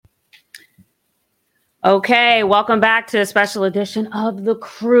Okay, welcome back to a special edition of The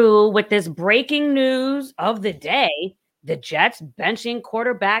Crew with this breaking news of the day. The Jets benching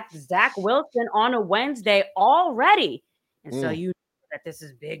quarterback Zach Wilson on a Wednesday already. And so Mm. you know that this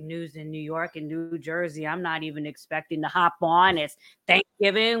is big news in New York and New Jersey. I'm not even expecting to hop on. It's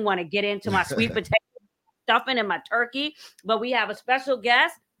Thanksgiving, want to get into my sweet potato stuffing and my turkey. But we have a special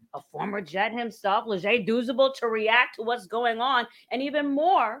guest, a former Jet himself, Leger Douzable, to react to what's going on. And even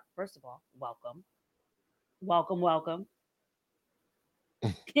more, first of all, welcome. Welcome, welcome.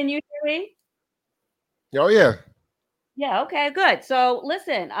 Can you hear me? Oh yeah. Yeah, okay, good. So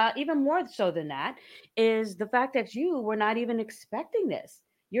listen, even more so than that is the fact that you were not even expecting this.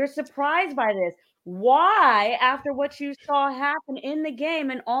 You're surprised by this. Why, after what you saw happen in the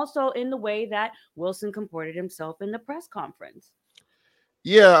game and also in the way that Wilson comported himself in the press conference?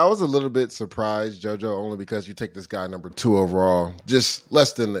 Yeah, I was a little bit surprised, JoJo, only because you take this guy number 2 overall just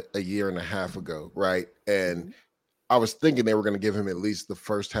less than a year and a half ago, right? And Mhm. I was thinking they were going to give him at least the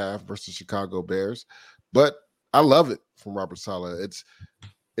first half versus Chicago Bears, but I love it from Robert Saleh.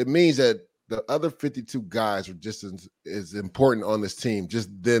 It means that the other 52 guys are just as important on this team, just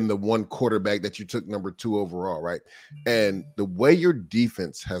than the one quarterback that you took number 2 overall, right? And the way your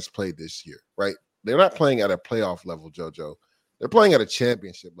defense has played this year, right? They're not playing at a playoff level, JoJo. They're playing at a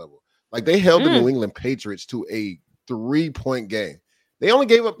championship level. Like they held the Mm, New England Patriots to a 3-point game. They only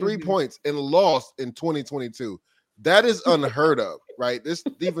gave up 3 points and lost in 2022. That is unheard of, right? This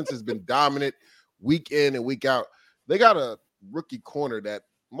defense has been dominant week in and week out. They got a rookie corner that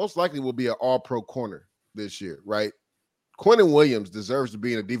most likely will be an all-pro corner this year, right? Quentin Williams deserves to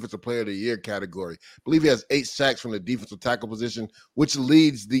be in a defensive player of the year category. I believe he has 8 sacks from the defensive tackle position, which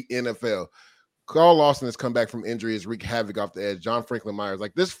leads the NFL. Carl Lawson has come back from injury, has wreaked havoc off the edge. John Franklin Myers,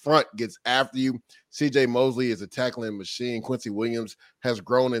 like this front gets after you. CJ Mosley is a tackling machine. Quincy Williams has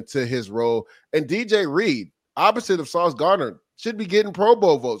grown into his role. And DJ Reed, opposite of Sauce Gardner, should be getting Pro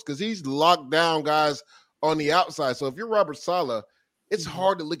Bowl votes because he's locked down guys on the outside. So if you're Robert Saleh, it's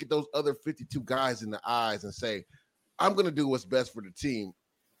hard to look at those other 52 guys in the eyes and say, I'm going to do what's best for the team.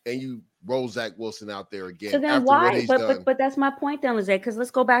 And you roll Zach Wilson out there So again then after what why? he's But done. but that's my point, then, Lizette. Because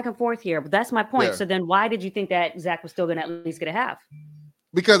let's go back and forth here. But that's my point. Yeah. So then, why did you think that Zach was still going to at least get a half?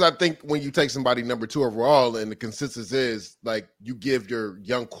 Because I think when you take somebody number 2 overall and the consensus is like you give your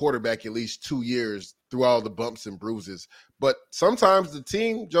young quarterback at least 2 years through all the bumps and bruises. But sometimes the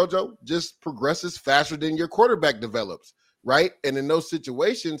team, JoJo, just progresses faster than your quarterback develops, right? And in those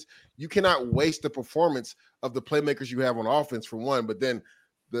situations, you cannot waste the performance of the playmakers you have on offense for one, but then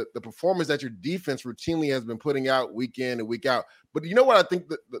the performance that your defense routinely has been putting out week in and week out. But you know what I think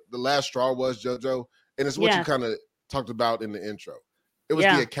the last straw was, JoJo? And it's what you Yeah, kind of talked about in the intro. It was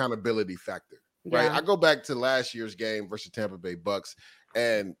the yeah, accountability factor, right? yeah. I go back to last year's game versus Tampa Bay Bucks,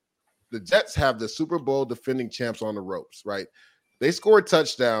 and the Jets have the Super Bowl defending champs on the ropes, right? They score a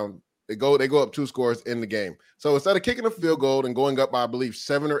touchdown. They go up 2 scores in the game. So instead of kicking a field goal and going up by, I believe,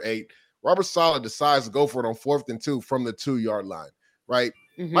 7 or 8, Robert Saleh decides to go for it on 4th and 2 from the 2-yard line, right?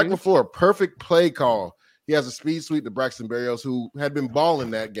 Mike Mm-hmm. LaFleur, perfect play call. He has a speed sweep to Braxton Berrios, who had been balling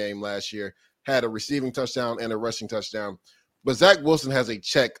that game last year, had a receiving touchdown and a rushing touchdown. But Zach Wilson has a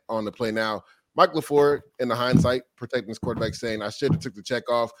check on the play now. Mike LaFleur, in the hindsight, protecting his quarterback, saying, I should have took the check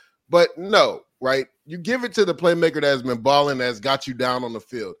off. But no, right? You give it to the playmaker that has been balling, that has got you down on the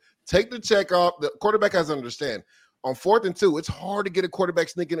field. Take the check off. The quarterback has to understand. On 4th and 2, it's hard to get a quarterback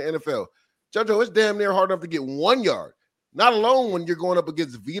sneak in the NFL. JoJo, it's damn near hard enough to get 1 yard. Not alone when you're going up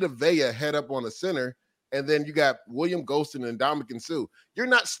against Vita Vea head up on the center, and then you got William Golston and Dominican Sue. You're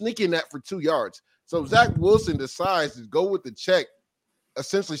not sneaking that for 2 yards. So Zach Wilson decides to go with the check,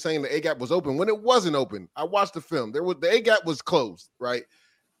 essentially saying the A-gap was open when it wasn't open. I watched the film. The A-gap was closed, right?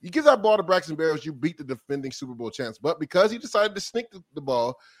 You give that ball to Braxton Berrios, you beat the defending Super Bowl champs. But because he decided to sneak the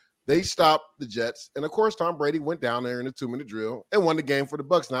ball, they stopped the Jets. And, of course, Tom Brady went down there in a 2-minute drill and won the game for the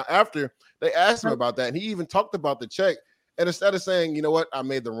Bucs. Now, after they asked him about that, and he even talked about the check, and instead of saying, you know what, I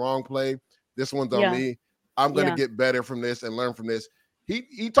made the wrong play, this one's on Yeah, me, I'm going to yeah. get better from this and learn from this.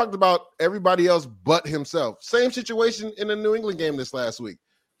 He talked about everybody else but himself. Same situation in the New England game this last week.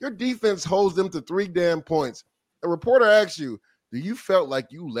 Your defense holds them to 3 damn points. A reporter asks you, do you felt like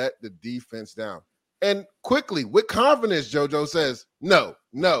you let the defense down? And quickly, with confidence, JoJo says, no.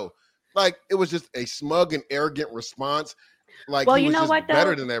 Like it was just a smug and arrogant response. Like Well, he you was know just what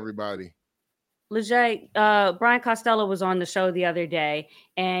better though? than everybody. Leger, Brian Costello was on the show the other day,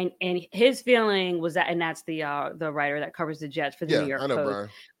 and his feeling was that, and that's the writer that covers the Jets for the New Yeah, I York know, Post.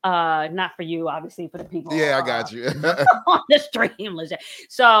 Brian. Not for you, obviously, for the people Yeah, I got you. on the stream, Leger. Yeah.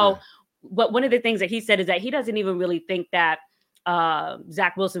 So, but one of the things that he said is that he doesn't even really think that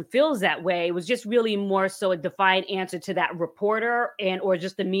Zach Wilson feels that way. It was just really more so a defiant answer to that reporter or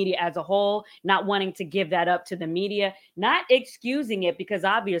just the media as a whole, not wanting to give that up to the media, not excusing it, because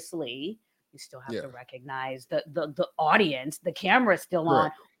obviously you still have to recognize the audience, the camera's still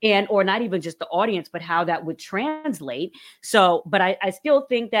on, or not even just the audience, but how that would translate. So, but I still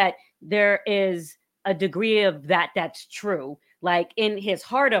think that there is a degree of that's true. Like, in his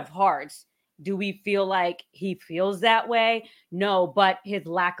heart of hearts, do we feel like he feels that way? No, but his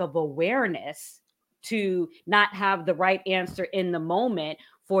lack of awareness to not have the right answer in the moment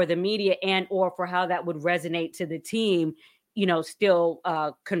for the media or for how that would resonate to the team, still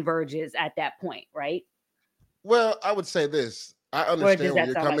converges at that point, right? Well, I would say this. I Or does understand where that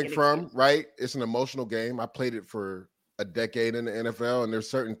you're sound like coming an from, excuse? right? It's an emotional game. I played it for a decade in the NFL, and there's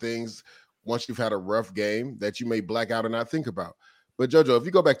certain things once you've had a rough game that you may black out and not think about. But JoJo, if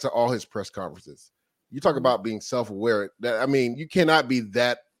you go back to all his press conferences, you talk about being self-aware. You cannot be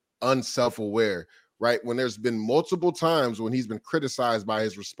that unself-aware, right? When there's been multiple times when he's been criticized by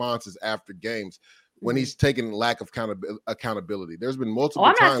his responses after games, when he's taken lack of accountability. There's been multiple I'm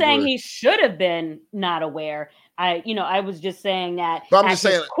not times saying where he should have been not aware. I was just saying that But I'm at just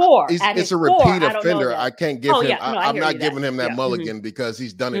his saying core, it's a repeat I don't know offender. that. I can't give Oh him. yeah, no, I I'm hear not you that. giving him that Yeah. mulligan because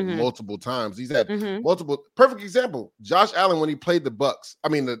he's done it multiple times. He's had Mm-hmm. multiple. Perfect example. Josh Allen when he played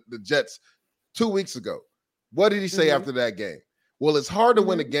the Jets 2 weeks ago. What did he say after that game? Well, it's hard to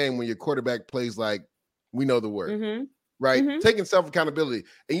win a game when your quarterback plays like we know the word, right? Taking self accountability,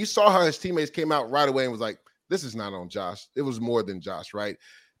 and you saw how his teammates came out right away and was like, "This is not on Josh. It was more than Josh, right?"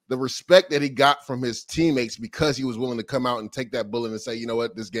 The respect that he got from his teammates because he was willing to come out and take that bullet and say, you know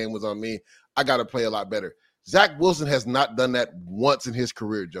what, this game was on me. I got to play a lot better. Zach Wilson has not done that once in his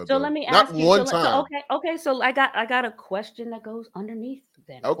career, JoJo. So let me not ask you. one time. Okay. So I got a question that goes underneath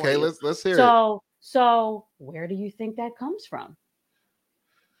then. Okay, for you. let's hear it. So where do you think that comes from?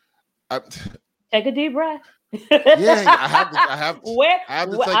 I, Take a deep breath. Yeah, I have to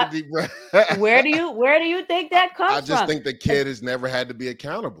take a deep breath. where do you think that comes from? I just think the kid has never had to be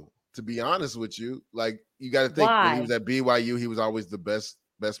accountable. To be honest with you, like you got to think when he was at BYU, he was always the best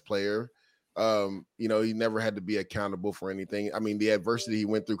player. He never had to be accountable for anything. I mean, the adversity he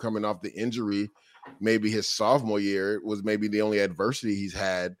went through coming off the injury, maybe his sophomore year was maybe the only adversity he's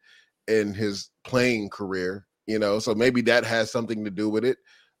had in his playing career. So maybe that has something to do with it.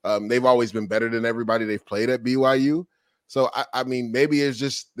 They've always been better than everybody they've played at BYU. So, I mean, maybe it's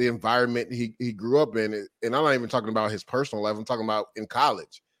just the environment he grew up in. And I'm not even talking about his personal life. I'm talking about in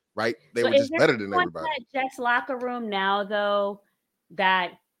college, right? They were just better than everybody. Is there Jets locker room now, though,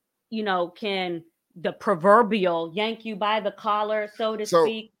 that, can the proverbial yank you by the collar, so to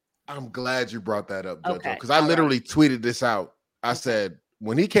speak? I'm glad you brought that up, JoJo, because I literally tweeted this out. I said,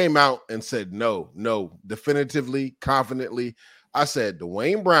 when he came out and said no, definitively, confidently, I said,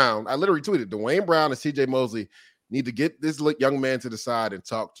 Dwayne Brown, I literally tweeted, Dwayne Brown and CJ Mosley need to get this young man to the side and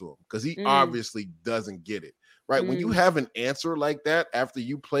talk to him because he obviously doesn't get it, right? When you have an answer like that after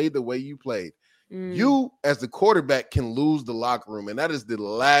you played the way you played, you as the quarterback can lose the locker room, and that is the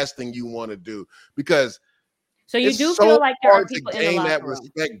last thing you want to do because so you do feel like there are people to in the gain locker that room.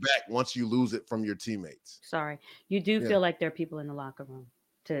 respect back once you lose it from your teammates. Sorry, you do feel like there are people in the locker room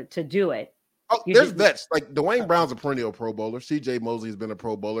to do it. Oh, there's vets. Like Dwayne Brown's a perennial Pro Bowler. CJ Mosley's been a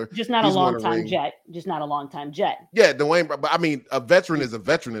Pro Bowler. Just not a long time Jet. Yeah, Dwayne. But I mean, a veteran is a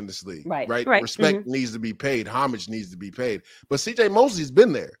veteran in this league, right? Right. Respect needs to be paid. Homage needs to be paid. But CJ Mosley's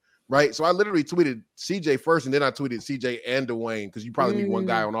been there, right? So I literally tweeted CJ first, and then I tweeted CJ and Dwayne because you probably need one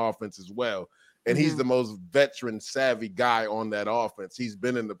guy on offense as well. And he's the most veteran savvy guy on that offense. He's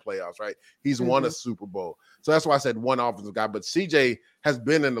been in the playoffs, right? He's won a Super Bowl. So that's why I said one offensive guy. But CJ has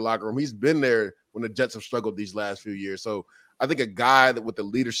been in the locker room. He's been there when the Jets have struggled these last few years. So I think a guy that with the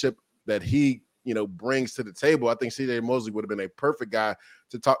leadership that he, brings to the table, I think CJ Mosley would have been a perfect guy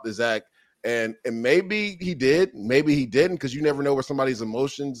to talk to Zach. And maybe he did, maybe he didn't, because you never know where somebody's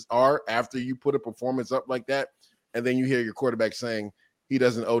emotions are after you put a performance up like that. And then you hear your quarterback saying, he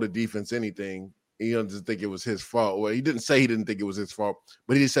doesn't owe the defense anything. He doesn't think it was his fault. Well, he didn't say he didn't think it was his fault,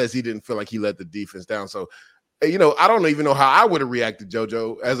 but he says he didn't feel like he let the defense down. So, I don't even know how I would have reacted,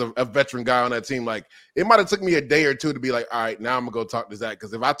 JoJo, as a veteran guy on that team. Like, it might have took me a day or two to be like, all right, now I'm going to go talk to Zach.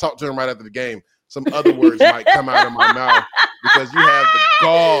 Because if I talk to him right after the game, some other words might come out of my mouth because you have the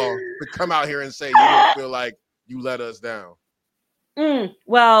gall to come out here and say you don't feel like you let us down.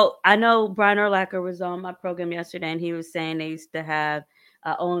 Well, I know Brian Urlacher was on my program yesterday, and he was saying they used to have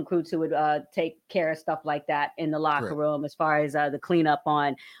Owen Krutz who would take care of stuff like that in the locker room, as far as the cleanup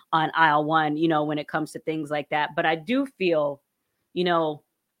on aisle one, when it comes to things like that. But I do feel,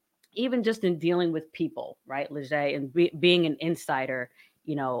 even just in dealing with people, right, Leger, and being an insider,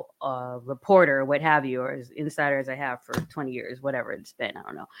 reporter, what have you, or as insider as I have for 20 years, whatever it's been, I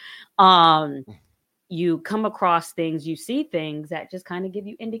don't know. You come across things, you see things that just kind of give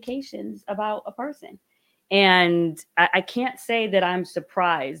you indications about a person. And I can't say that I'm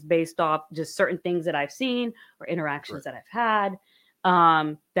surprised based off just certain things that I've seen or interactions that I've had,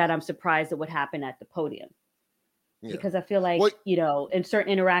 that I'm surprised at what happened at the podium. Yeah. Because I feel like, in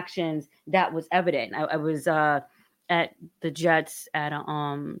certain interactions that was evident. I was at the Jets at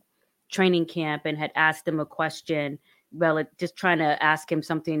a training camp and had asked him a question, just trying to ask him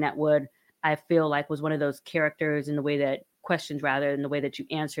something that would, I feel like, was one of those characters in the way that questions, rather than the way that you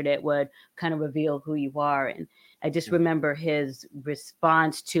answered it, would kind of reveal who you are. And I just remember his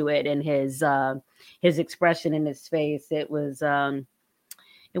response to it and his expression in his face. It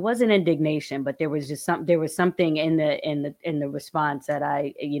wasn't indignation, but there was something in the response that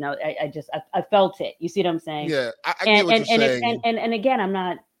I felt it. You see what I'm saying? Yeah, I get what you're saying. And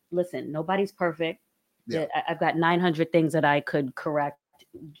again, nobody's perfect. Yeah. I've got 900 things that I could correct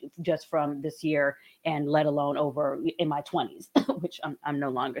just from this year, and let alone over in my 20s, which I'm no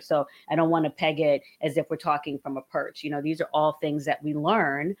longer. So I don't want to peg it as if we're talking from a perch. These are all things that we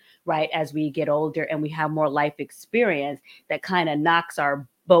learn, right, as we get older and we have more life experience that kind of knocks our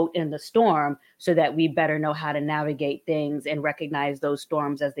boat in the storm, so that we better know how to navigate things and recognize those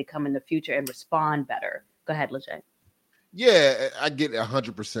storms as they come in the future and respond better. Go ahead, Leger. Yeah, I get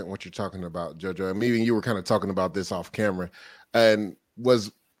 100% what you're talking about, JoJo. And maybe you were kind of talking about this off camera, and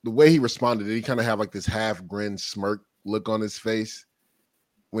was the way he responded. Did he kind of have like this half grin smirk look on his face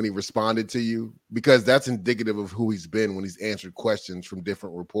when he responded to you? Because that's indicative of who he's been when he's answered questions from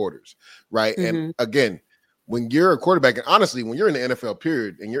different reporters, right? Mm-hmm. And again, when you're a quarterback, and honestly, when you're in the NFL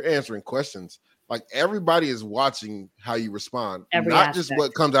period and you're answering questions, like, everybody is watching how you respond, not just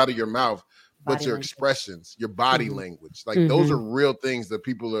what comes out of your mouth, but your expressions, your body language. Like, those are real things that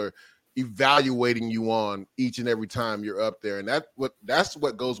people are evaluating you on each and every time you're up there. And that's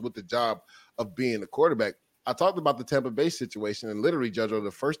what goes with the job of being a quarterback. I talked about the Tampa Bay situation, and literally, JoJo,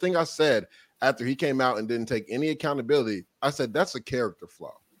 the first thing I said after he came out and didn't take any accountability, I said, that's a character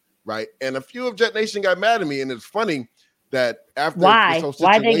flaw, right? And a few of Jet Nation got mad at me, and it's funny that after this whole situation,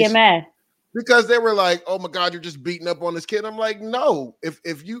 why they get mad? Because they were like, "Oh my God, you're just beating up on this kid." I'm like, no.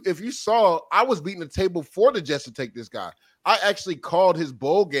 If you saw, I was beating the table for the Jets to take this guy. I actually called his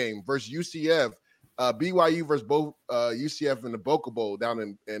bowl game versus UCF, BYU versus both UCF in the Boca Bowl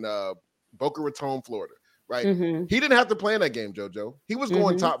down in Boca Raton, Florida. Right? Mm-hmm. He didn't have to play in that game, JoJo. He was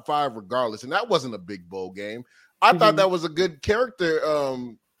going top 5 regardless, and that wasn't a big bowl game. I thought that was a good character.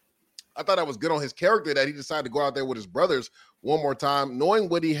 I thought that was good on his character that he decided to go out there with his brothers one more time, knowing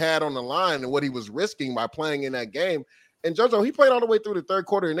what he had on the line and what he was risking by playing in that game. And JoJo, he played all the way through the third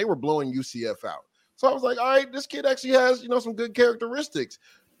quarter, and they were blowing UCF out. So I was like, all right, this kid actually has, some good characteristics.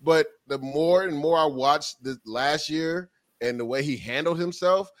 But the more and more I watched this last year and the way he handled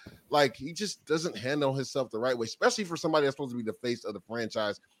himself, like, he just doesn't handle himself the right way, especially for somebody that's supposed to be the face of the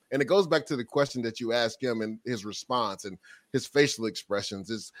franchise. And it goes back to the question that you asked him and his response and his facial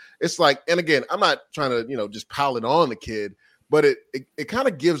expressions. It's like, and again, I'm not trying to, just pile it on the kid, but it kind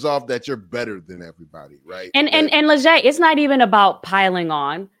of gives off that you're better than everybody, right? And Leger, it's not even about piling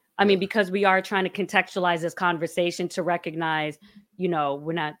on. I mean, because we are trying to contextualize this conversation to recognize,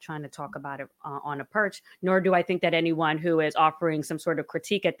 we're not trying to talk about it on a perch, nor do I think that anyone who is offering some sort of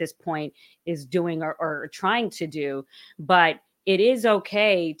critique at this point is doing or trying to do. But it is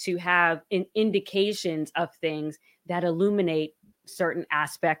okay to have indications of things that illuminate certain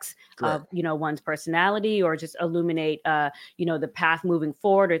aspects of, one's personality, or just illuminate, the path moving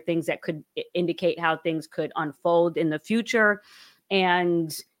forward, or things that could indicate how things could unfold in the future.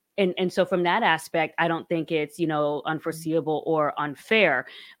 And so from that aspect, I don't think it's, unforeseeable or unfair.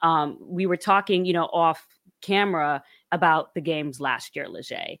 We were talking, off camera about the games last year,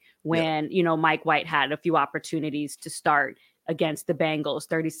 Leger, when, Mike White had a few opportunities to start against the Bengals,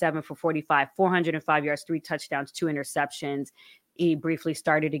 37 for 45, 405 yards, 3 touchdowns, 2 interceptions. He briefly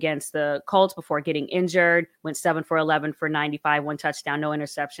started against the Colts before getting injured, went 7 for 11 for 95, 1 touchdown, no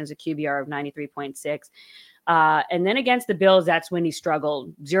interceptions, a QBR of 93.6. And then against the Bills, that's when he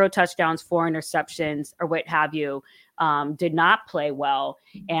struggled. 0 touchdowns, 4 interceptions, or what have you. Did not play well.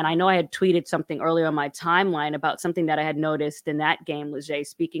 And I know I had tweeted something earlier on my timeline about something that I had noticed in that game, Leger,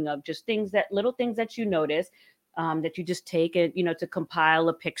 speaking of just little things that you notice, that you just take it, to compile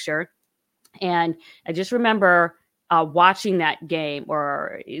a picture. And I just remember watching that game,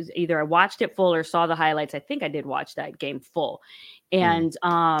 or either I watched it full or saw the highlights. I think I did watch that game full. And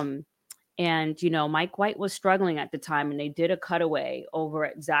And, Mike White was struggling at the time, and they did a cutaway over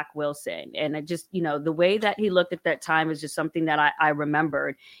at Zach Wilson. And it just, the way that he looked at that time is just something that I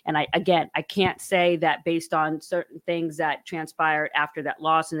remembered. And I can't say that based on certain things that transpired after that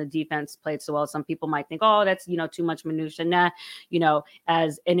loss and the defense played so well. Some people might think, oh, that's, too much minutia. Nah,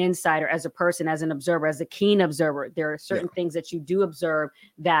 as an insider, as a person, as an observer, as a keen observer, there are certain things that you do observe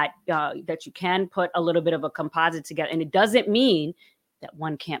that you can put a little bit of a composite together. And it doesn't mean that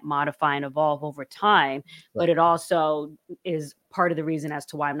one can't modify and evolve over time, but it also is part of the reason as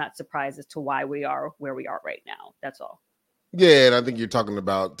to why I'm not surprised as to why we are where we are right now. That's all. Yeah, and I think you're talking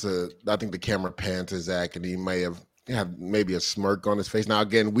about, I think the camera panned to Zach, and he may have maybe a smirk on his face. Now,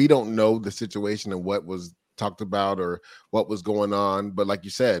 again, we don't know the situation and what was talked about or what was going on, but like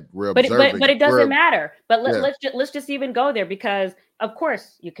you said, we're observing. But it doesn't matter. But let's just even go there, because of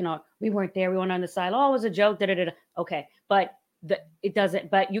course we weren't there. We weren't on the side. Oh, it was a joke. Okay, but it doesn't.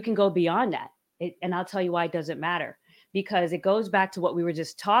 But you can go beyond that, and I'll tell you why it doesn't matter. Because it goes back to what we were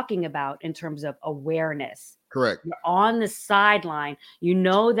just talking about in terms of awareness. Correct. You're on the sideline. You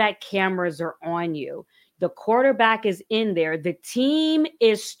know that cameras are on you. The quarterback is in there. The team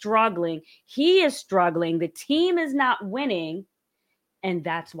is struggling. He is struggling. The team is not winning. And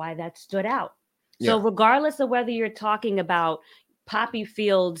that's why that stood out. So regardless of whether you're talking about Poppy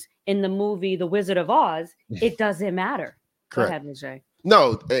Fields in the movie The Wizard of Oz, it doesn't matter. Correct. Go ahead, Ms. J.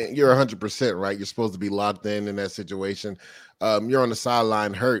 No, you're 100% right. You're supposed to be locked in that situation. You're on the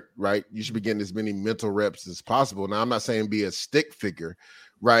sideline hurt, right? You should be getting as many mental reps as possible. Now, I'm not saying be a stick figure,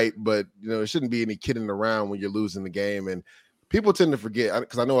 right? But, there shouldn't be any kidding around when you're losing the game. And people tend to forget,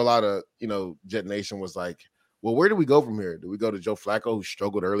 because I know a lot of, Jet Nation was like, well, where do we go from here? Do we go to Joe Flacco, who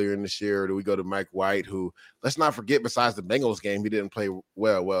struggled earlier in this year? Or do we go to Mike White, who, let's not forget, besides the Bengals game, he didn't play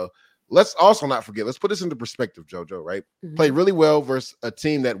well. Well, let's also not forget, let's put this into perspective, JoJo, right? Mm-hmm. Played really well versus a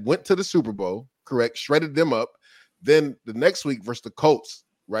team that went to the Super Bowl, correct? Shredded them up. Then the next week versus the Colts,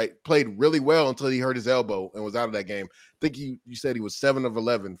 right? Played really well until he hurt his elbow and was out of that game. I think you said he was 7 of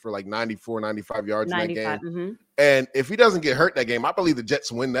 11 for like 94, 95 yards in that game. Mm-hmm. And if he doesn't get hurt that game, I believe the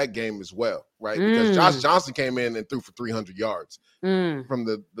Jets win that game as well, right? Because Josh Johnson came in and threw for 300 yards from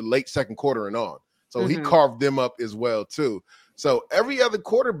the late second quarter and on. So he carved them up as well too. So every other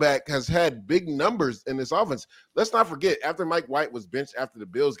quarterback has had big numbers in this offense. Let's not forget, after Mike White was benched after the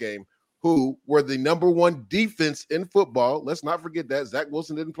Bills game, who were the number one defense in football. Let's not forget that. Zach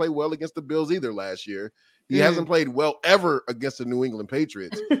Wilson didn't play well against the Bills either last year. He hasn't played well ever against the New England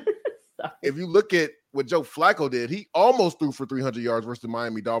Patriots. If you look at what Joe Flacco did, he almost threw for 300 yards versus the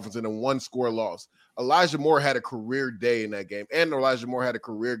Miami Dolphins in a one-score loss. Elijah Moore had a career day in that game, and Elijah Moore had a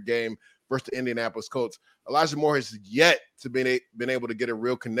career game versus the Indianapolis Colts. Elijah Moore has yet to been able to get a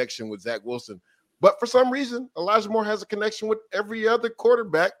real connection with Zach Wilson. But for some reason, Elijah Moore has a connection with every other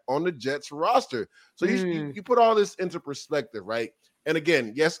quarterback on the Jets roster. So you put all this into perspective, right? And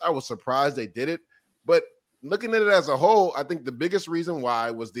again, yes, I was surprised they did it. But looking at it as a whole, I think the biggest reason why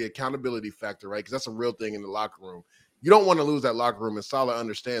was the accountability factor, right? Because that's a real thing in the locker room. You don't want to lose that locker room, and Saleh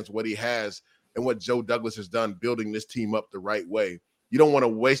understands what he has and what Joe Douglas has done building this team up the right way. You don't want to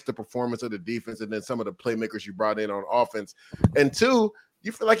waste the performance of the defense and then some of the playmakers you brought in on offense. And two,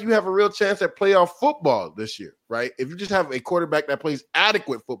 you feel like you have a real chance at playoff football this year, right? If you just have a quarterback that plays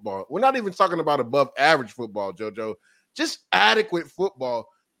adequate football, we're not even talking about above average football, JoJo, just adequate football.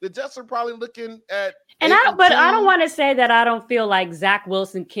 The Jets are probably looking at. And I don't want to say that I don't feel like Zach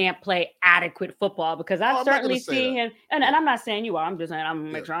Wilson can't play adequate football, because I've certainly seen him. And I'm not saying you are. I'm just saying,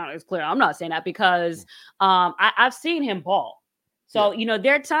 I'm making sure it's clear. I'm not saying that because I've seen him ball. So,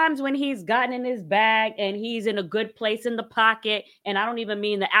 there are times when he's gotten in his bag and he's in a good place in the pocket. And I don't even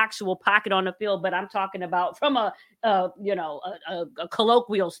mean the actual pocket on the field, but I'm talking about from a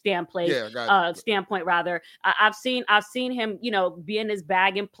colloquial standpoint. I've seen him, be in his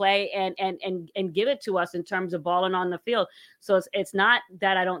bag and play and give it to us in terms of balling on the field. So it's not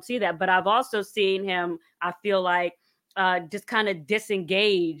that I don't see that, but I've also seen him, I feel like, just kind of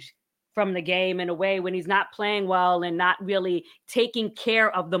disengage from the game in a way when he's not playing well and not really taking care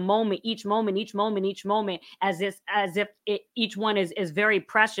of the moment, each moment, as if each one is very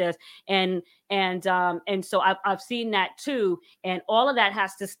precious. And so I've seen that too. And all of that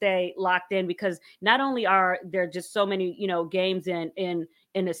has to stay locked in, because not only are there just so many, games in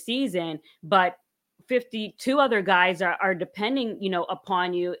a season, but 52 other guys are depending,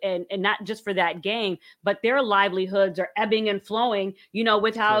 upon you, and not just for that game, but their livelihoods are ebbing and flowing,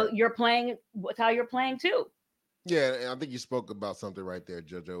 with how you're playing too. Yeah, and I think you spoke about something right there,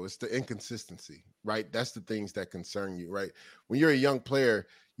 JoJo. It's the inconsistency, right? That's the things that concern you, right? When you're a young player,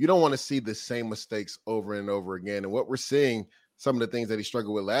 you don't want to see the same mistakes over and over again. And what we're seeing, some of the things that he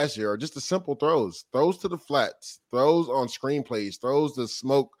struggled with last year are just the simple throws to the flats, throws on screenplays, throws to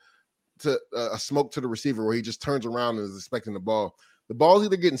smoke to a smoke to the receiver where he just turns around and is expecting the ball. The ball's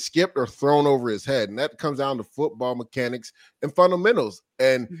either getting skipped or thrown over his head, and that comes down to football mechanics and fundamentals.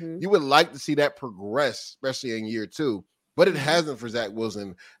 And you would like to see that progress, especially in year 2. But it hasn't for Zach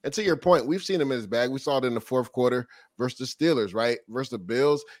Wilson. And to your point, we've seen him in his bag. We saw it in the fourth quarter versus the Steelers, right? Versus the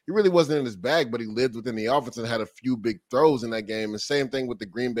Bills. He really wasn't in his bag, but he lived within the offense and had a few big throws in that game. And same thing with the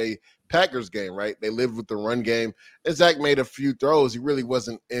Green Bay Packers game, right? They lived with the run game. And Zach made a few throws. He really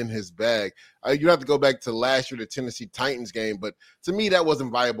wasn't in his bag. You have to go back to last year, the Tennessee Titans game. But to me, that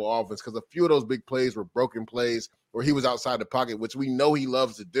wasn't viable offense because a few of those big plays were broken plays where he was outside the pocket, which we know he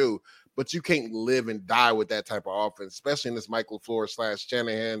loves to do. But you can't live and die with that type of offense, especially in this Mike LaFleur /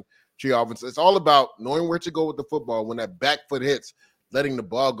 Shanahan tree offense. It's all about knowing where to go with the football when that back foot hits, letting the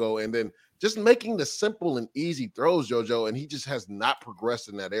ball go, and then just making the simple and easy throws, JoJo, and he just has not progressed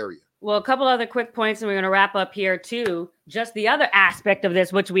in that area. Well, a couple other quick points, and we're going to wrap up here too. Just the other aspect of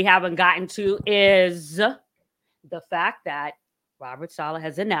this, which we haven't gotten to, is the fact that Robert Saleh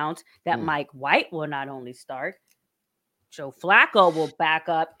has announced that Mike White will not only start, Joe Flacco will back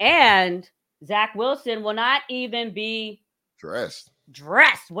up, and Zach Wilson will not even be dressed.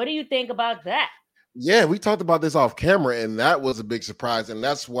 What do you think about that? Yeah, we talked about this off camera, and that was a big surprise. And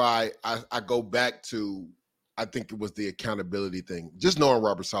that's why I go back to, I think it was the accountability thing. Just knowing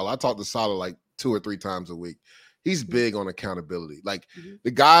Robert Saleh, I talk to Saleh like 2 or 3 times a week. He's big on accountability. Like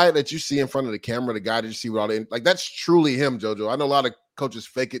the guy that you see in front of the camera, the guy that you see with all the, like that's truly him, JoJo. I know a lot of coaches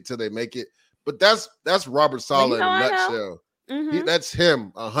fake it till they make it. But that's Robert Saleh in a nutshell. That's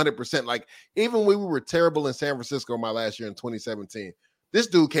him 100%. Like even when we were terrible in San Francisco my last year in 2017, this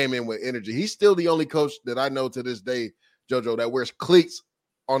dude came in with energy. He's still the only coach that I know to this day, JoJo, that wears cleats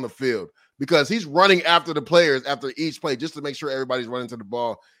on the field because he's running after the players after each play just to make sure everybody's running to the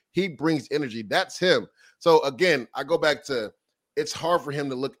ball. He brings energy. That's him. So again, I go back to it's hard for him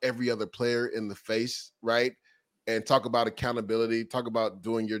to look every other player in the face, right? And talk about accountability, talk about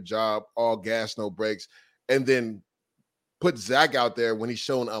doing your job, all gas, no brakes, and then put Zach out there when he's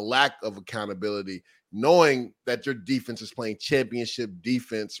shown a lack of accountability, knowing that your defense is playing championship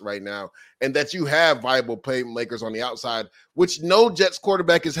defense right now and that you have viable playmakers on the outside, which no Jets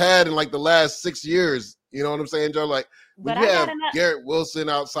quarterback has had in like the last 6 years. You know what I'm saying, Joe? Like when you have Garrett Wilson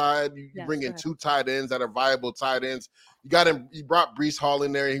outside, you bring in 2 tight ends that are viable tight ends. You brought Breece Hall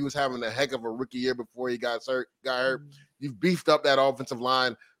in there, and he was having a heck of a rookie year before he got hurt. You've beefed up that offensive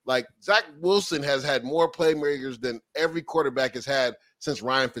line. Like Zach Wilson has had more playmakers than every quarterback has had since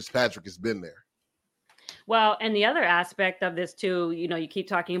Ryan Fitzpatrick has been there. Well, and the other aspect of this too, you know, you keep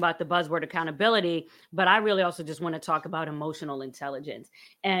talking about the buzzword accountability, but I really also just want to talk about emotional intelligence.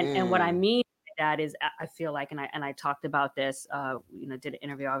 And what I mean by that is I feel like, and I talked about this, did an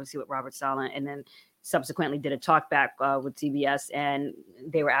interview obviously with Robert Saleh, and then subsequently did a talk back with CBS, and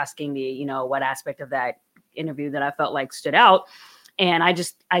they were asking me, you know, what aspect of that interview that I felt like stood out. And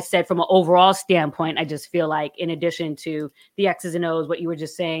I said from an overall standpoint, I just feel like in addition to the X's and O's, what you were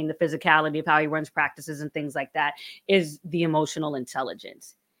just saying, the physicality of how he runs practices and things like that, is the emotional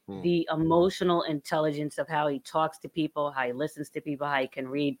intelligence. The emotional intelligence of how he talks to people, how he listens to people, how he can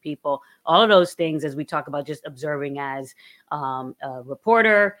read people, all of those things, as we talk about just observing as a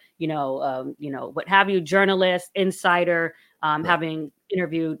reporter, what have you, journalist, insider, having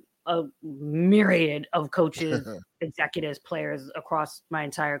interviewed a myriad of coaches, executives, players across my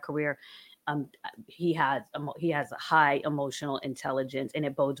entire career. He has a high emotional intelligence, and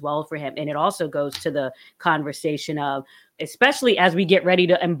it bodes well for him. And it also goes to the conversation of, especially as we get ready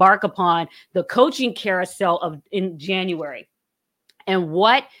to embark upon the coaching carousel in January, and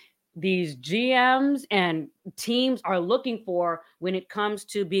what these GMs and teams are looking for when it comes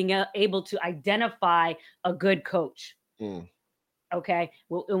to being able to identify a good coach. Okay.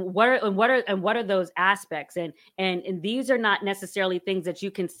 Well, what are those aspects? And these are not necessarily things that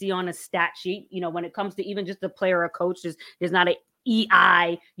you can see on a stat sheet. You know, when it comes to even just a player or coach, there's not a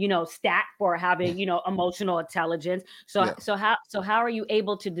EI, stat for having, emotional intelligence. So how are you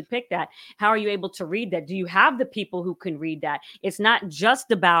able to depict that? How are you able to read that? Do you have the people who can read that? It's not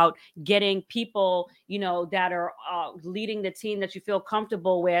just about getting people, that are leading the team that you feel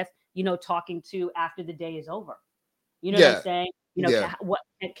comfortable with, talking to after the day is over. You know what I'm saying? What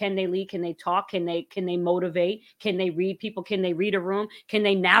can they lead? Can they talk? Can they motivate? Can they read people? Can they read a room? Can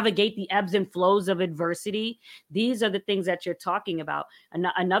they navigate the ebbs and flows of adversity? These are the things that you're talking about.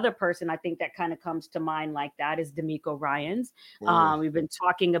 Another person I think that kind of comes to mind like that is D'Amico Ryans. We've been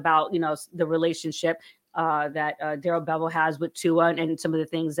talking about, the relationship. that Daryl Bevel has with Tua, and some of the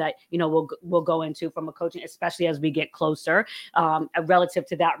things that we'll go into from a coaching, especially as we get closer relative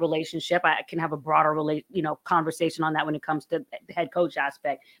to that relationship. I can have a broader conversation on that when it comes to the head coach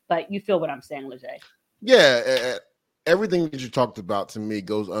aspect. But you feel what I'm saying, Leger? Yeah, everything that you talked about to me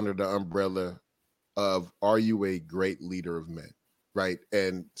goes under the umbrella of, are you a great leader of men? Right.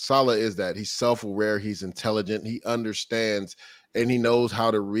 And Saleh is that. He's self-aware, he's intelligent, he understands, and he knows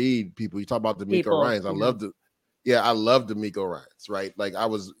how to read people. You talk about D'Amico Ryans. I love D'Amico Ryans, right? Like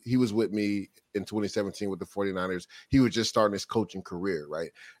he was with me in 2017 with the 49ers. He was just starting his coaching career,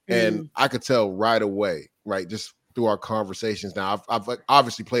 right? And I could tell right away, right, just through our conversations. Now, I've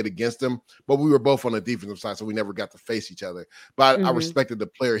obviously played against him, but we were both on the defensive side, so we never got to face each other. But I respected the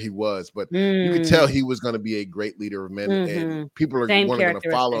player he was. But you could tell he was going to be a great leader of men, and people are going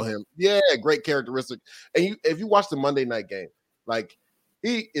to follow him. Yeah, great characteristic. And if you watch the Monday night game, like,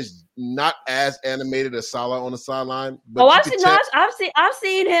 he is not as animated as Saleh on the sideline. But I've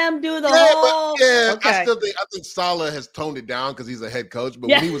seen him do the whole. Okay. I think Saleh has toned it down because he's a head coach. But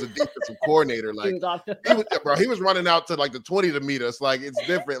when he was a defensive coordinator, like he was running out to like the 20 to meet us. Like, it's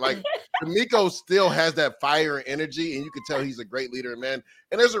different. Like, D'Amico still has that fire and energy, and you can tell he's a great leader, man.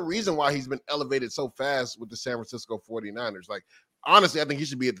 And there's a reason why he's been elevated so fast with the San Francisco 49ers. Like, honestly, I think he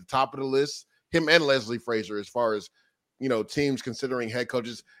should be at the top of the list. Him and Leslie Frazier, as far as teams considering head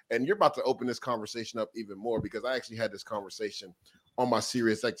coaches. And you're about to open this conversation up even more, because I actually had this conversation on my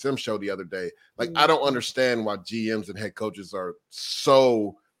Sirius XM show the other day. Like, I don't understand why GMs and head coaches are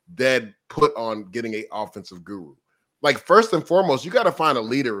so dead put on getting an offensive guru. Like, first and foremost, you got to find a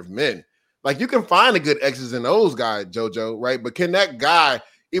leader of men. Like, you can find a good X's and O's guy, JoJo, right? But can that guy,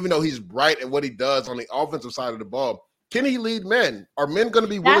 even though he's bright at what he does on the offensive side of the ball, can he lead men? Are men going to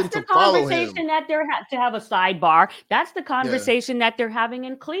be willing to follow him? That's the conversation that they're to have a sidebar. That's the conversation that they're having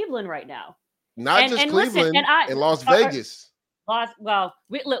in Cleveland right now. Not just Cleveland, in Las Vegas. Well,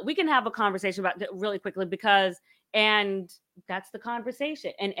 we can have a conversation about that really quickly, and that's the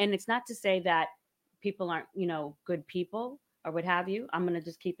conversation. And it's not to say that people aren't, good people or what have you. I'm going to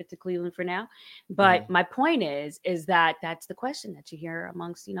just keep it to Cleveland for now. But my point is that that's the question that you hear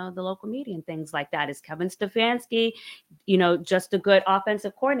amongst, the local media and things like that. Is Kevin Stefanski, just a good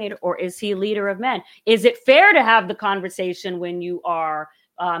offensive coordinator, or is he leader of men? Is it fair to have the conversation when you are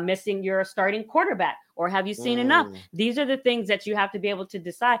missing your starting quarterback, or have you seen enough? These are the things that you have to be able to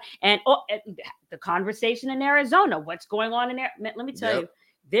decide. And the conversation in Arizona, what's going on in there? Let me tell you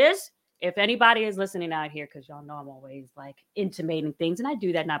this. If anybody is listening out here, because y'all know I'm always like intimating things, and I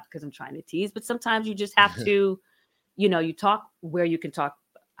do that not because I'm trying to tease, but sometimes you just have to, you talk where you can talk,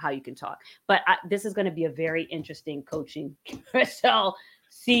 how you can talk. But this is going to be a very interesting coaching carousel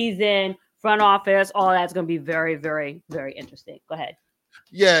season, front office, all that's going to be very, very, very interesting. Go ahead.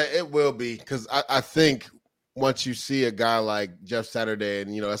 Yeah, it will be, because I think once you see a guy like Jeff Saturday,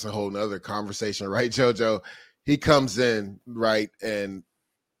 and, that's a whole nother conversation, right, JoJo? He comes in, right, and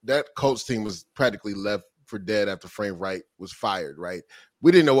that Colts team was practically left for dead after Frank Wright was fired, right?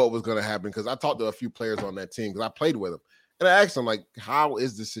 We didn't know what was going to happen, because I talked to a few players on that team because I played with them. And I asked them, like, how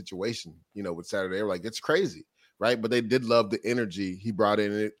is this situation, with Saturday? They were like, it's crazy, right? But they did love the energy he brought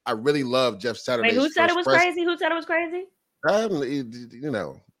in. And I really love Jeff Saturday. Wait, who said it was crazy? Who said it was crazy? We're not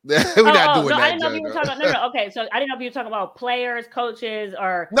doing that. I didn't know if you were talking about. No. Okay, so I didn't know if you were talking about players, coaches,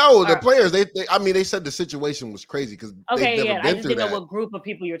 or the players. They said the situation was crazy because I just didn't know what group of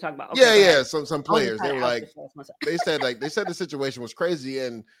people you were talking about. Okay, some players. They were like, they said the situation was crazy,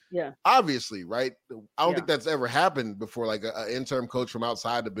 and obviously, right? I don't think that's ever happened before. Like an interim coach from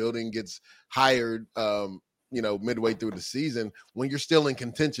outside the building gets hired, midway through the season when you're still in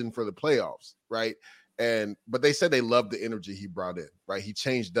contention for the playoffs, right? But they said they loved the energy he brought in, right? He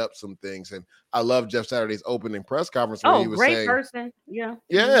changed up some things. And I love Jeff Saturday's opening press conference where he was saying, person. Yeah.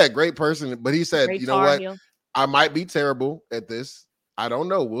 Yeah, great person. But he said, you know what? I might be terrible at this. I don't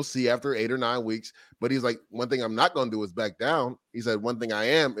know. We'll see after 8 or 9 weeks. But he's like, one thing I'm not going to do is back down. He said, one thing I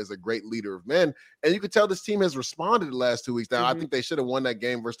am is a great leader of men. And you can tell this team has responded the last 2 weeks. Now, I think they should have won that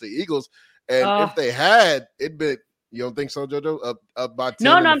game versus the Eagles. And if they had, it'd been, you don't think so, JoJo? Up by 10?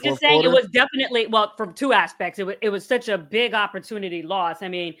 No, I'm just saying it was definitely, from two aspects. It was such a big opportunity loss. I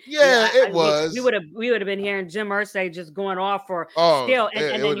mean, it was. We would have been hearing Jim Irsay just going off for still,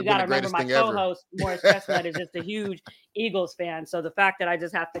 and then you got to remember my co-host Morris Chestnut is just a huge Eagles fan. So the fact that I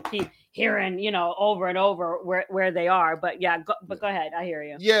just have to keep hearing, over and over where they are. But go ahead, I hear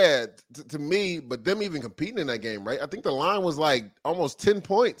you. Yeah, to me, but them even competing in that game, right? I think the line was like almost 10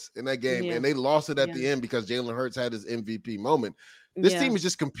 points in that game, and they lost it at the end because Jalen Hurts had his MVP moment. This Yeah. team is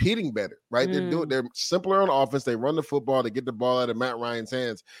just competing better, right? They're simpler on offense. They run the football. They get the ball out of Matt Ryan's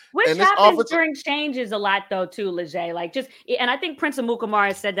hands. Which And this happens offense, during changes a lot though too, Leger. Like just, and I think Prince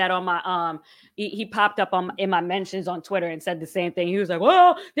Amukamara said that on my he popped up in my mentions on Twitter and said the same thing. He was like,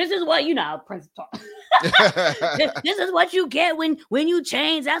 "Well, this is what Prince talk. this is what you get when you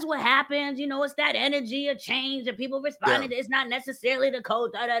change. That's what happens. It's that energy of change that people responded. It's not necessarily the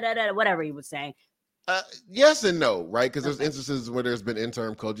coach. Whatever he was saying." Yes and no, right? Because there's instances where there's been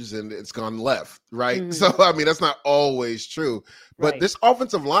interim coaches and it's gone left, right? So, I mean, that's not always true. But this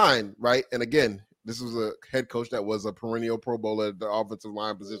offensive line, right? And again, this was a head coach that was a perennial Pro Bowler at the offensive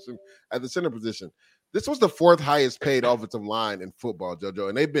line position, at the center position. This was the 4th highest paid offensive line in football, JoJo,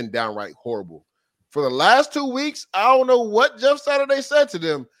 and they've been downright horrible. For the last 2 weeks, I don't know what Jeff Saturday said to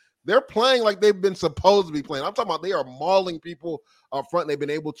them. They're playing like they've been supposed to be playing. I'm talking about they are mauling people up front. They've been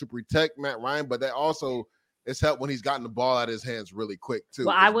able to protect Matt Ryan, but that also has helped when he's gotten the ball out of his hands really quick, too.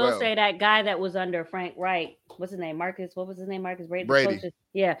 Well, I will say that guy that was under Frank Wright, what's his name? Marcus. What was his name? Marcus Brady.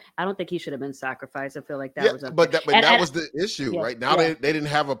 Yeah, I don't think he should have been sacrificed. I feel like that was but that was the issue, right? Now they didn't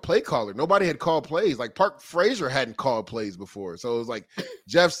have a play caller. Nobody had called plays. Like Park Frazier hadn't called plays before. So it was like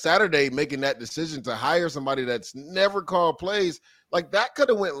Jeff Saturday making that decision to hire somebody that's never called plays. Like that could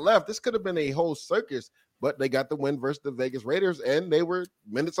have went left. This could have been a whole circus, but they got the win versus the Vegas Raiders, and they were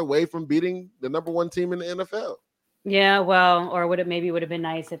minutes away from beating the number 1 team in the NFL. Yeah, well, or would have been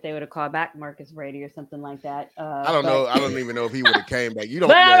nice if they would have called back Marcus Brady or something like that. I don't know. I don't even know if he would have came back. You don't.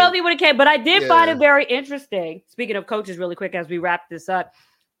 But I don't know if he would have came. But I did find it very interesting. Speaking of coaches, really quick as we wrap this up,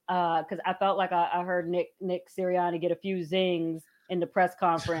 because I felt like I heard Nick Sirianni get a few zings in the press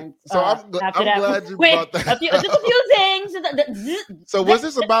conference. So I'm glad you brought that. Just a few zings. So was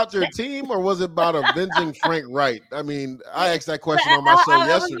this about your team or was it about avenging Frank Wright? I mean, I asked that question on my show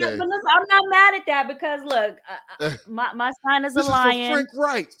yesterday. I'm not mad at that because look, my son is a Lion. Frank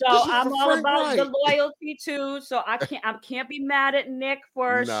Wright. So I'm all about the loyalty too. So I can't be mad at Nick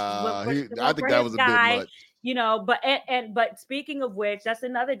for. I think that was a bit much. But speaking of which, that's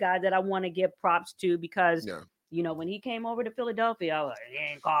another guy that I want to give props to because. Yeah. When he came over to Philadelphia, I was like, he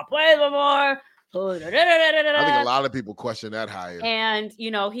ain't called plays no more. I think a lot of people question that hire. And,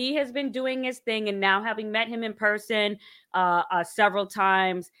 he has been doing his thing. And now having met him in person several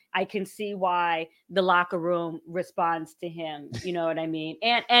times, I can see why the locker room responds to him. You know what I mean?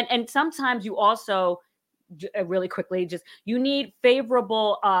 And sometimes you also, really quickly, you need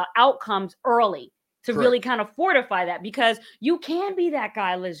favorable outcomes early. To really kind of fortify that because you can be that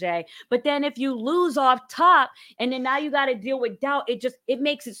guy, Leger. But then if you lose off top and then now you got to deal with doubt, it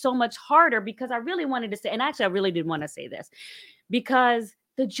makes it so much harder because I really wanted to say, and actually I really did want to say this because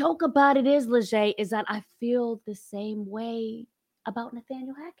the joke about it is, Leger, is that I feel the same way about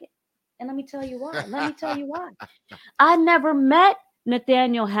Nathaniel Hackett. And let me tell you why. I never met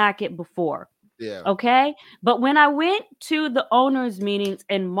Nathaniel Hackett before. Yeah. Okay. But when I went to the owners' meetings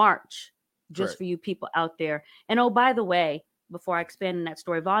in March, just for you people out there. And oh, by the way, before I expand on that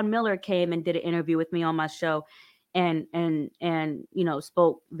story, Von Miller came and did an interview with me on my show and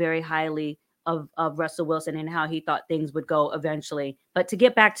spoke very highly of Russell Wilson and how he thought things would go eventually. But to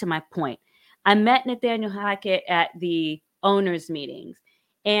get back to my point, I met Nathaniel Hackett at the owners' meetings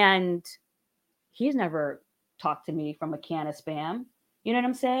and he's never talked to me from a can of Spam. You know what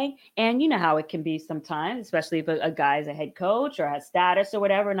I'm saying? And you know how it can be sometimes, especially if a guy's a head coach or has status or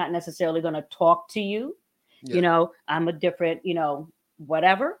whatever, not necessarily going to talk to you. Yeah. I'm a different,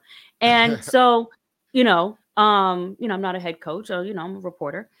 whatever. And so, I'm not a head coach, so, I'm a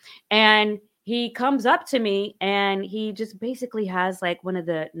reporter. And he comes up to me and he just basically has like one of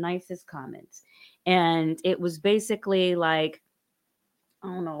the nicest comments. And it was basically like, I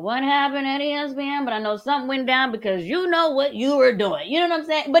don't know what happened at ESPN, but I know something went down because you know what you were doing. You know what I'm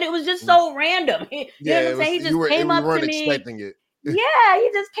saying? But it was just so random. You know what I'm saying? He just came up to me. Expecting it. Yeah, he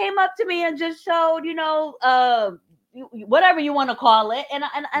just came up to me and just showed, whatever you want to call it, and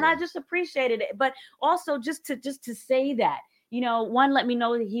I just appreciated it. But also just to say that, one, let me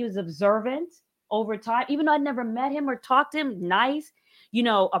know that he was observant over time, even though I'd never met him or talked to him. Nice.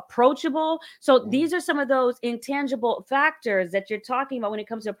 Approachable. So these are some of those intangible factors that you're talking about when it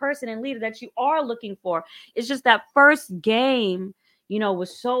comes to a person and leader that you are looking for. It's just that first game,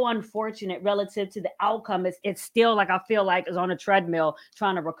 was so unfortunate relative to the outcome. It's still like, I feel like is on a treadmill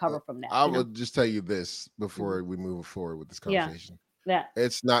trying to recover from that. I will just tell you this before we move forward with this conversation. Yeah.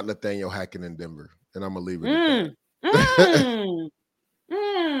 It's not Nathaniel Hackett in Denver, and I'm going to leave it at that.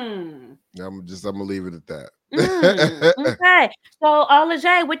 I'm gonna leave it at that. Okay. So,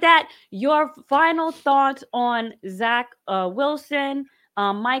 Leger, with that, your final thoughts on Zach Wilson,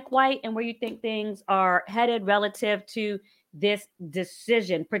 Mike White, and where you think things are headed relative to this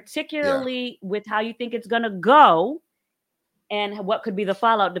decision, Yeah. particularly with how you think it's going to go and what could be the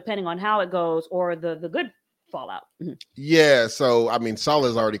fallout depending on how it goes, or the good fallout. Yeah. So, I mean,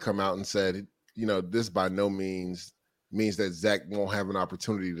 Salah's already come out and said, this by no means means that Zach won't have an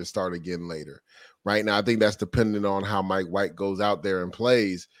opportunity to start again later. Right now, I think that's dependent on how Mike White goes out there and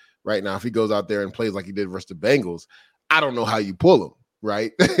plays. Right now, if he goes out there and plays like he did versus the Bengals, I don't know how you pull him.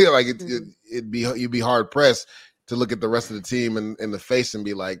 Right, like you'd be hard pressed to look at the rest of the team in the face and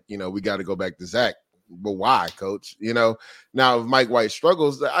be like, we got to go back to Zach. But why, coach? Now if Mike White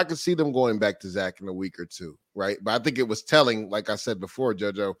struggles, I could see them going back to Zach in a week or two, right? But I think it was telling, like I said before,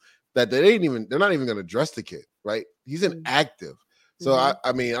 JoJo, that they're not even going to dress the kid, right? He's inactive. So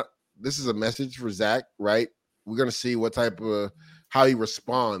I mean, this is a message for Zach, right? We're going to see what type of how he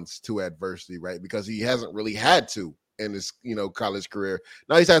responds to adversity, right? Because he hasn't really had to in his college career.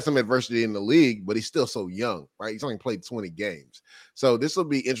 Now he's had some adversity in the league, but he's still so young, right? He's only played 20 games. So this will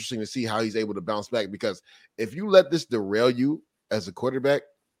be interesting to see how he's able to bounce back, because if you let this derail you as a quarterback,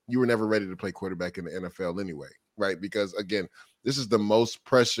 you were never ready to play quarterback in the NFL anyway, right? Because again, this is the most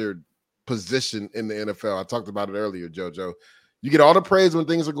pressured position in the NFL. I talked about it earlier, JoJo. You get all the praise when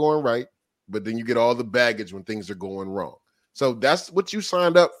things are going right, but then you get all the baggage when things are going wrong. So that's what you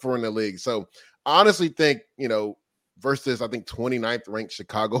signed up for in the league. So I honestly think, versus I think 29th ranked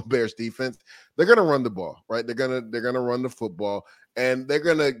Chicago Bears defense, they're gonna run the ball, right? They're gonna run the football, and they're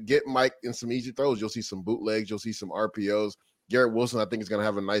gonna get Mike in some easy throws. You'll see some bootlegs, you'll see some RPOs. Garrett Wilson, I think, is gonna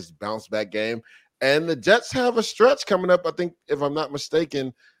have a nice bounce back game. And the Jets have a stretch coming up, I think, if I'm not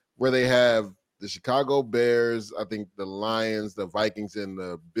mistaken, where they have the Chicago Bears, I think the Lions, the Vikings, and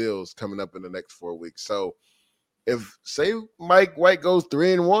the Bills coming up in the next 4 weeks. So if say Mike White goes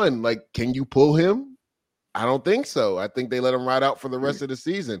 3-1, like, can you pull him? I don't think so. I think they let him ride out for the rest of the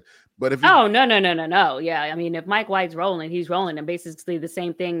season. But if no. Yeah. I mean, if Mike White's rolling, he's rolling. And basically the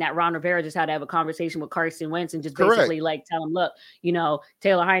same thing that Ron Rivera just had to have a conversation with Carson Wentz and just basically like tell him, look,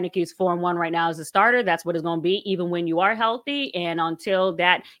 Taylor Heineke's 4-1 right now as a starter. That's what it's going to be, even when you are healthy. And until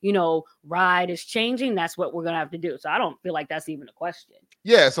that, ride is changing, that's what we're going to have to do. So I don't feel like that's even a question.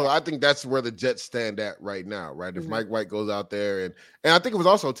 Yeah, so I think that's where the Jets stand at right now, right? If Mike White goes out there and I think it was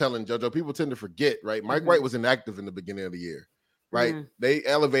also telling, JoJo, people tend to forget, right? Mike White was inactive in the beginning of the year, right? They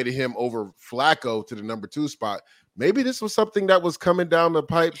elevated him over Flacco to the number 2 spot. Maybe this was something that was coming down the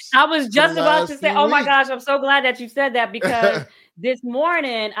pipes. I was just about to say, oh my gosh, I'm so glad that you said that, because this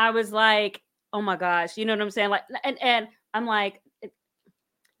morning I was like, oh my gosh, you know what I'm saying? Like, and I'm like,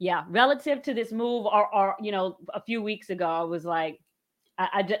 yeah, relative to this move or a few weeks ago, I was like,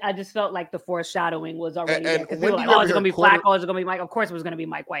 I just felt like the foreshadowing was already there, because people were like, oh, it's going to be Flacco, it's going to be Mike. Of course it was going to be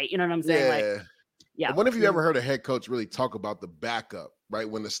Mike White. You know what I'm saying? Yeah. Like, when have you ever heard a head coach really talk about the backup, right?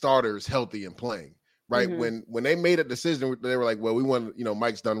 When the starter is healthy and playing, right? When they made a decision, they were like, well, we want,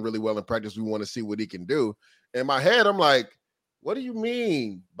 Mike's done really well in practice. We want to see what he can do. In my head, I'm like, what do you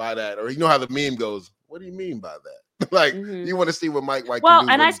mean by that? Or how the meme goes, what do you mean by that? Like, you want to see what Mike White can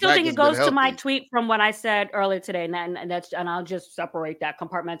do. And I still think it goes to my tweet from what I said earlier today, and I'll just separate that,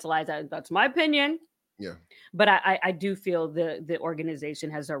 compartmentalize that. That's my opinion. Yeah. But I do feel the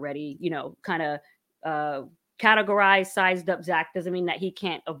organization has already, kind of categorized, sized up Zach. Doesn't mean that he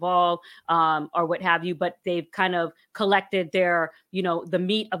can't evolve or what have you, but they've kind of collected their, the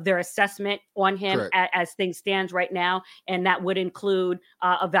meat of their assessment on him as things stands right now. And that would include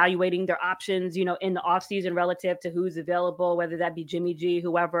evaluating their options, in the offseason relative to who's available, whether that be Jimmy G,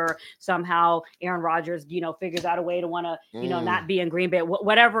 whoever, somehow Aaron Rodgers, figures out a way to want to, not be in Green Bay,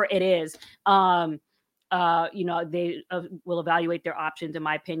 whatever it is. They will evaluate their options, in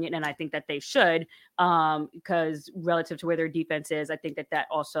my opinion, and I think that they should, because relative to where their defense is, I think that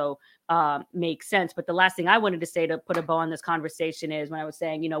also makes sense. But the last thing I wanted to say to put a bow on this conversation is when I was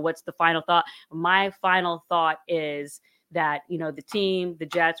saying, what's the final thought? My final thought is that, the team, the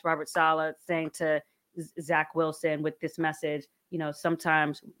Jets, Robert Saleh saying to Zach Wilson with this message,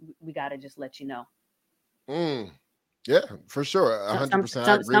 sometimes we got to just let you know. Yeah, for sure. 100%.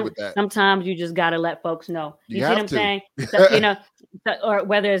 I agree with that. Sometimes you just got to let folks know. You see what I'm saying? So, or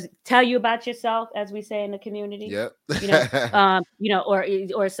whether it's tell you about yourself, as we say in the community. Yep.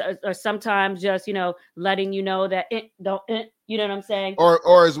 Or sometimes just, letting you know that you know what I'm saying?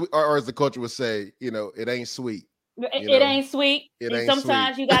 Or as the coach would say, it ain't sweet. It ain't sweet. And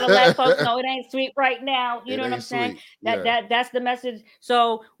sometimes you got to let folks know it ain't sweet right now. You know what I'm saying? That's the message.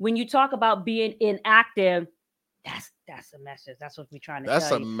 So when you talk about being inactive, that's a message. That's what we're trying to tell you.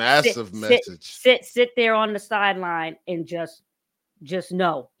 That's a massive message. Sit there on the sideline and just just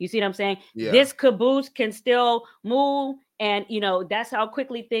know. You see what I'm saying? Yeah. This caboose can still move, and that's how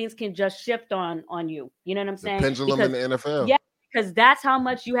quickly things can just shift on you. You know what I'm The saying? pendulum in Because the NFL. yeah, because that's how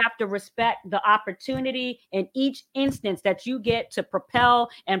much you have to respect the opportunity in each instance that you get to propel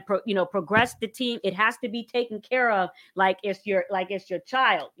and progress the team. It has to be taken care of like it's your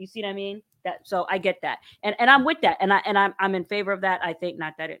child. You see what I mean? That so I get that, and I'm with that, and I'm in favor of that. I think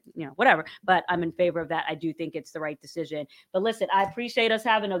not that it whatever, but I'm in favor of that. I do think it's the right decision. But listen, I appreciate us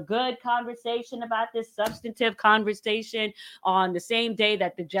having a good conversation about this substantive conversation on the same day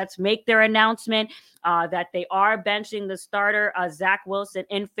that the Jets make their announcement that they are benching the starter, Zach Wilson,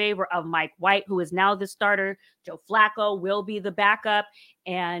 in favor of Mike White, who is now the starter. Joe Flacco will be the backup,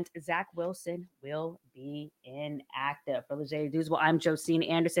 and Zach Wilson will be inactive. For Leger Douzable, I'm Josine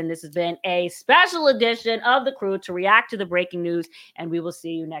Anderson. This has been a special edition of The Crew to react to the breaking news, and we will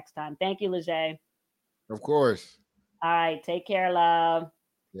see you next time. Thank you, Leger. Of course. All right, take care, love.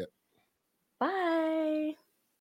 Yeah. Bye.